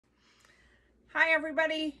Hi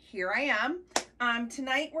everybody, here I am.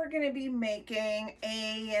 Tonight we're going to be making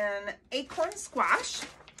an acorn squash,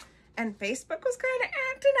 and Facebook was kind of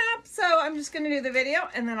acting up, so I'm just going to do the video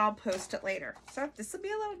and then I'll post it later. So this will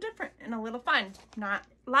be a little different and a little fun. Not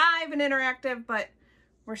live and interactive, but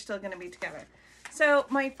we're still going to be together. So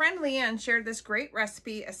my friend Leanne shared this great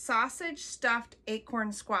recipe, a sausage stuffed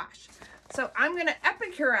acorn squash. So I'm going to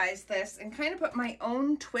epicurize this and kind of put my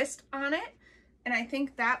own twist on it. And I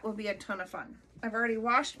think that will be a ton of fun. I've already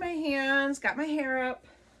washed my hands, got my hair up.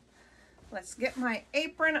 Let's get my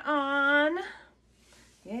apron on.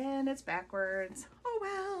 And it's backwards. Oh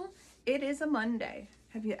well, it is a Monday.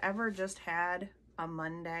 Have you ever just had a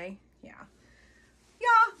Monday? Yeah. Yeah,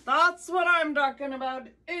 that's what I'm talking about.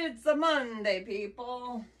 It's a Monday, people.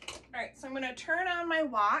 All right, so I'm gonna turn on my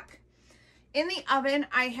wok. In the oven,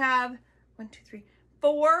 I have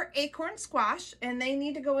 4 acorn squash, and they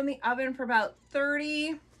need to go in the oven for about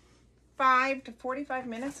 35 to 45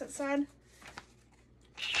 minutes, it said.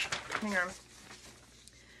 Hang on.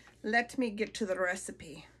 Let me get to the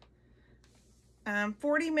recipe.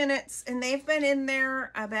 40 minutes, and they've been in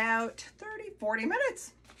there about 40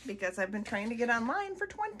 minutes because I've been trying to get online for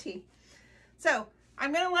 20. So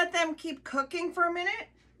I'm gonna let them keep cooking for a minute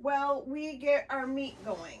while we get our meat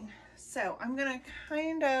going. So I'm gonna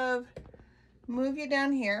kind of move you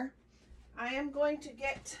down here. I am going to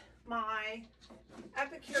get my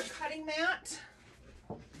Epicure cutting mat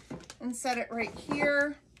and set it right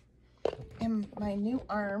here. And my new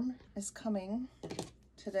arm is coming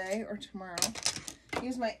today or tomorrow.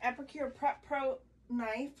 Use my Epicure Prep Pro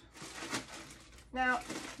knife. Now,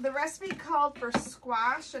 the recipe called for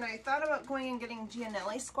squash, and I thought about going and getting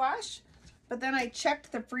Gianelli squash, but then I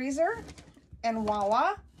checked the freezer, and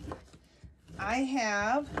voila, I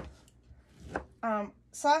have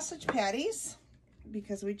sausage patties,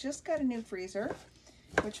 because we just got a new freezer,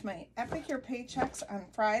 which my Epicure paychecks on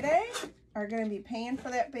Friday are going to be paying for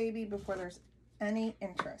that baby before there's any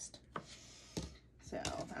interest. So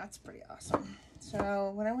that's pretty awesome.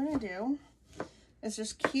 So what I'm going to do is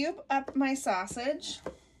just cube up my sausage.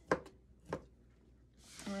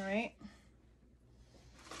 All right.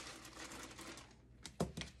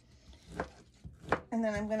 And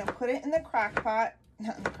then I'm going to put it in the crock pot.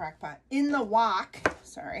 Not in the crock pot, in the wok,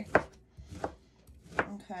 sorry.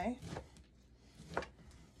 Okay.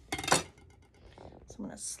 So I'm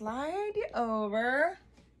gonna slide you over.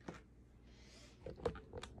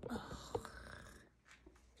 All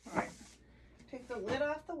right, take the lid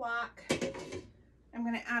off the wok. I'm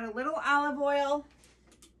gonna add a little olive oil.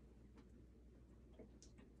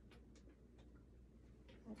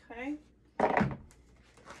 Okay.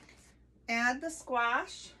 Add the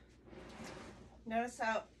squash. Notice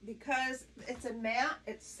how, because it's a mat,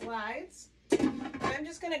 it slides. I'm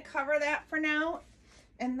just going to cover that for now.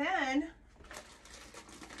 And then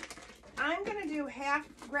I'm going to do half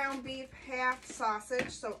ground beef, half sausage.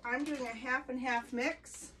 So I'm doing a half and half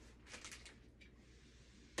mix.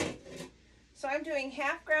 So I'm doing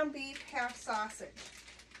half ground beef, half sausage.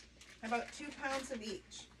 About 2 pounds of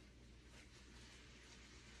each.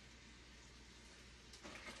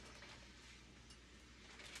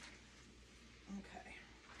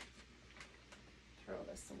 Throw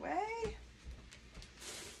this away.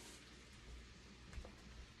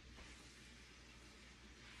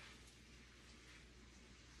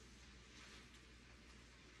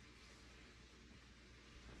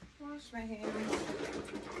 Wash my hands.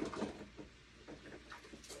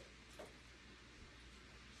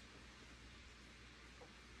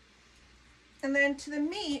 And then to the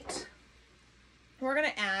meat, we're going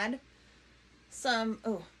to add some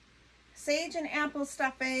sage and apple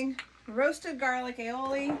stuffing, roasted garlic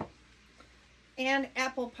aioli, and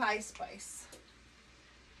apple pie spice.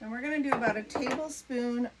 And we're going to do about a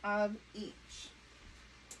tablespoon of each.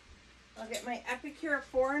 I'll get my Epicure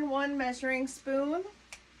 4-in-1 measuring spoon.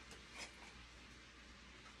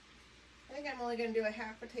 I think I'm only going to do a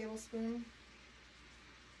half a tablespoon.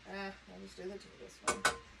 I'll just do the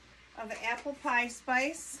tablespoon. Of the apple pie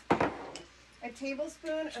spice, a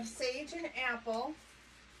tablespoon of sage and apple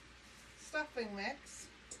stuffing mix.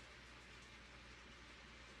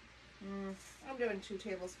 I'm doing 2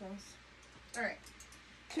 tablespoons. All right,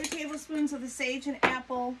 2 tablespoons of the sage and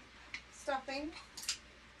apple stuffing,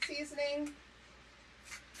 seasoning,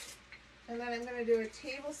 and then I'm going to do a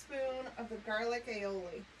tablespoon of the garlic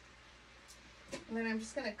aioli. And then I'm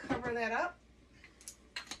just going to cover that up.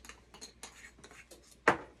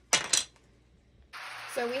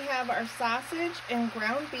 So we have our sausage and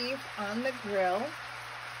ground beef on the grill.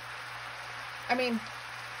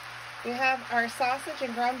 We have our sausage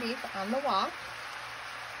and ground beef on the wok.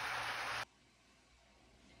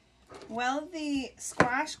 While the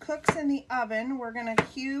squash cooks in the oven, we're gonna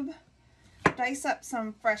dice up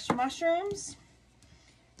some fresh mushrooms,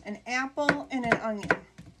 an apple, and an onion.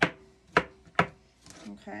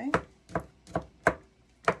 Okay.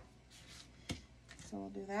 So we'll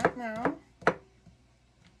do that now.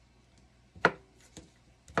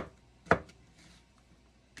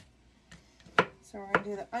 So we're gonna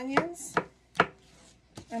do the onions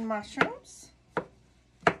and mushrooms.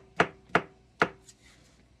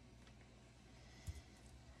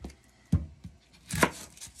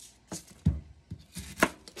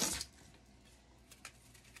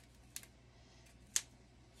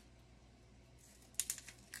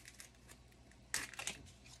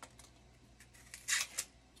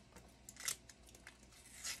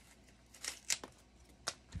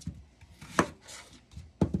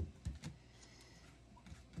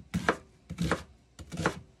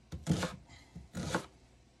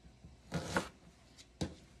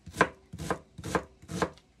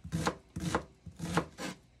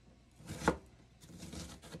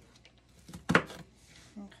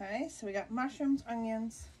 Okay, so we got mushrooms,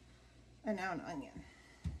 onions, and now an onion,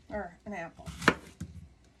 or an apple.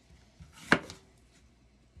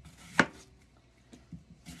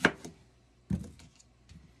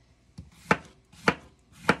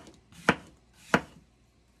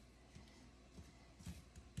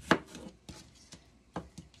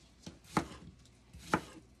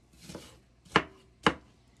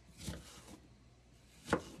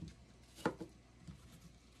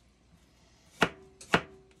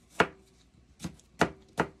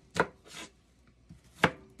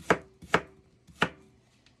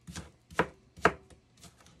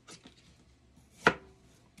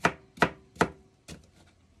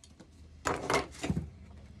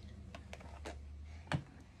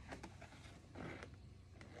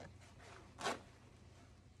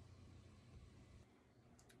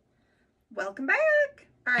 Welcome back.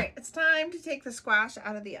 All right, it's time to take the squash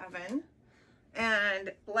out of the oven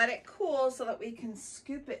and let it cool so that we can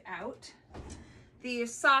scoop it out. The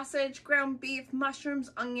sausage, ground beef, mushrooms,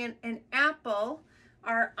 onion, and apple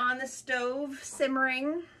are on the stove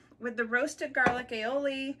simmering with the roasted garlic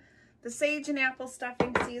aioli, the sage and apple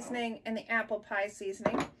stuffing seasoning, and the apple pie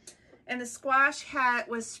seasoning. And the squash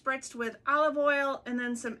was spritzed with olive oil and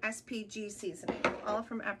then some SPG seasoning, all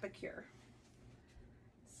from Epicure.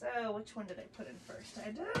 So which one did I put in first? I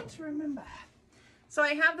don't remember. So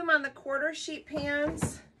I have them on the quarter sheet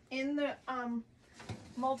pans in the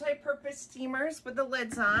multi-purpose steamers with the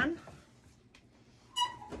lids on,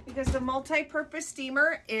 because the multi-purpose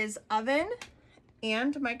steamer is oven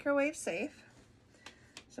and microwave safe.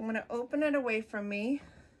 So I'm going to open it away from me,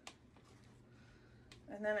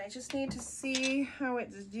 and then I just need to see how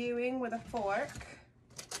it's doing with a fork.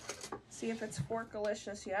 See if it's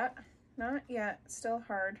forkalicious yet. Not yet, still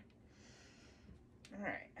hard. All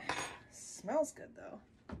right, smells good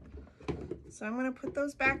though. So I'm gonna put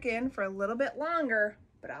those back in for a little bit longer,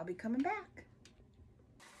 but I'll be coming back.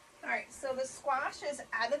 All right, so the squash is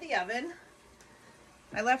out of the oven.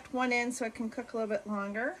 I left one in so it can cook a little bit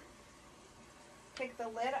longer. Take the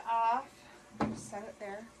lid off, set it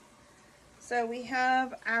there. So we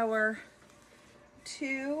have our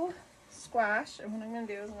 2 squash, and what I'm gonna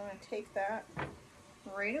do is I'm gonna take that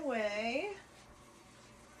right away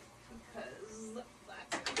because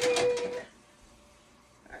that's clean.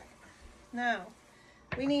 All right, now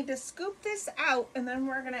we need to scoop this out, and then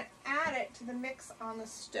we're gonna add it to the mix on the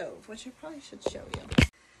stove, which I probably should show you.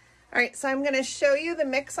 All right, so I'm gonna show you the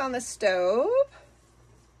mix on the stove.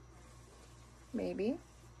 Maybe.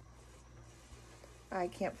 I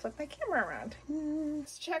can't flip my camera around.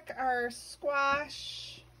 Let's check our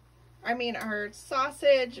our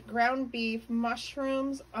sausage, ground beef,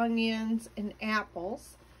 mushrooms, onions, and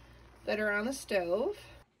apples that are on the stove.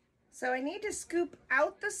 So I need to scoop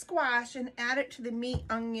out the squash and add it to the meat,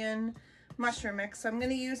 onion, mushroom mix. So I'm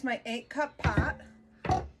gonna use my 8-cup pot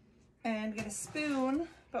and get a spoon.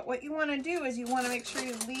 But what you wanna do is you wanna make sure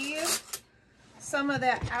you leave some of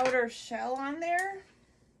that outer shell on there,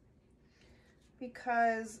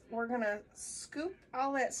 because we're gonna scoop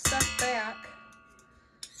all that stuff back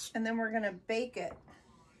and then we're gonna bake it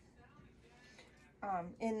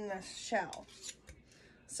in the shell.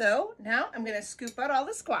 So now I'm gonna scoop out all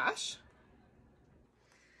the squash.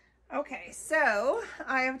 Okay, so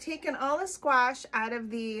I have taken all the squash out of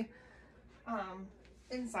the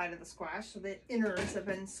inside of the squash, so the innards have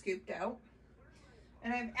been scooped out.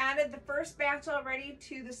 And I've added the first batch already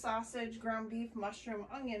to the sausage, ground beef, mushroom,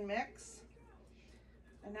 onion mix.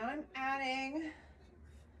 And now I'm adding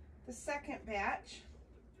the second batch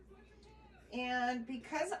And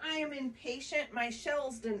because I am impatient, my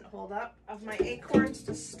shells didn't hold up of my acorns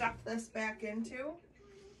to stuff this back into.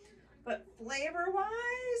 But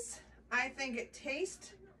flavor-wise, I think it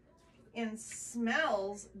tastes and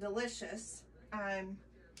smells delicious.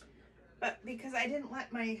 But because I didn't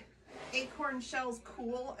let my acorn shells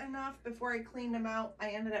cool enough before I cleaned them out, I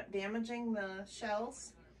ended up damaging the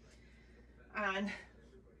shells on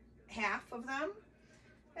half of them.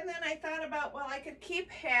 And then I thought about, well, I could keep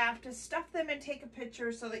half to stuff them and take a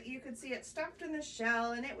picture so that you could see it stuffed in the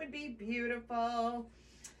shell and it would be beautiful.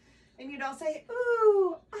 And you'd all say,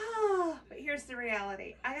 ooh, ah. But here's the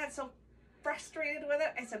reality. I got so frustrated with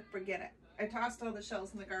it, I said, forget it. I tossed all the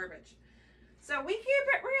shells in the garbage. So we keep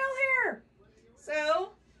it real here.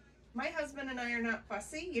 So my husband and I are not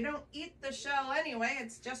fussy. You don't eat the shell anyway.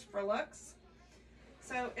 It's just for looks.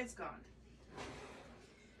 So it's gone.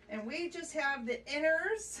 And we just have the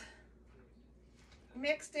inners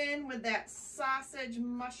mixed in with that sausage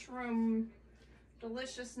mushroom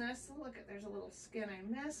deliciousness. Look at, there's a little skin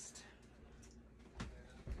I missed.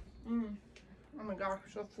 Oh my gosh,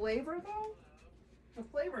 the flavor though? The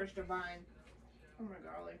flavor is divine. Oh my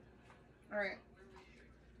golly. All right.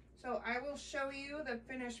 So I will show you the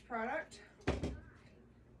finished product.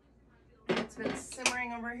 It's been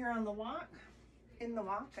simmering over here on the wok. In the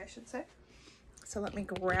wok, I should say. So let me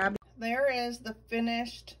grab. There is the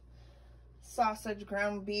finished sausage,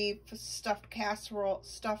 ground beef, stuffed casserole,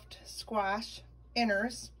 stuffed squash,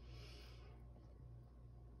 inners.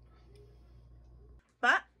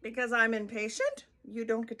 But because I'm impatient, you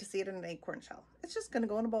don't get to see it in an acorn shell. It's just gonna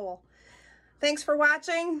go in a bowl. Thanks for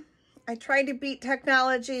watching. I tried to beat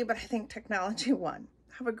technology, but I think technology won.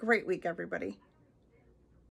 Have a great week, everybody.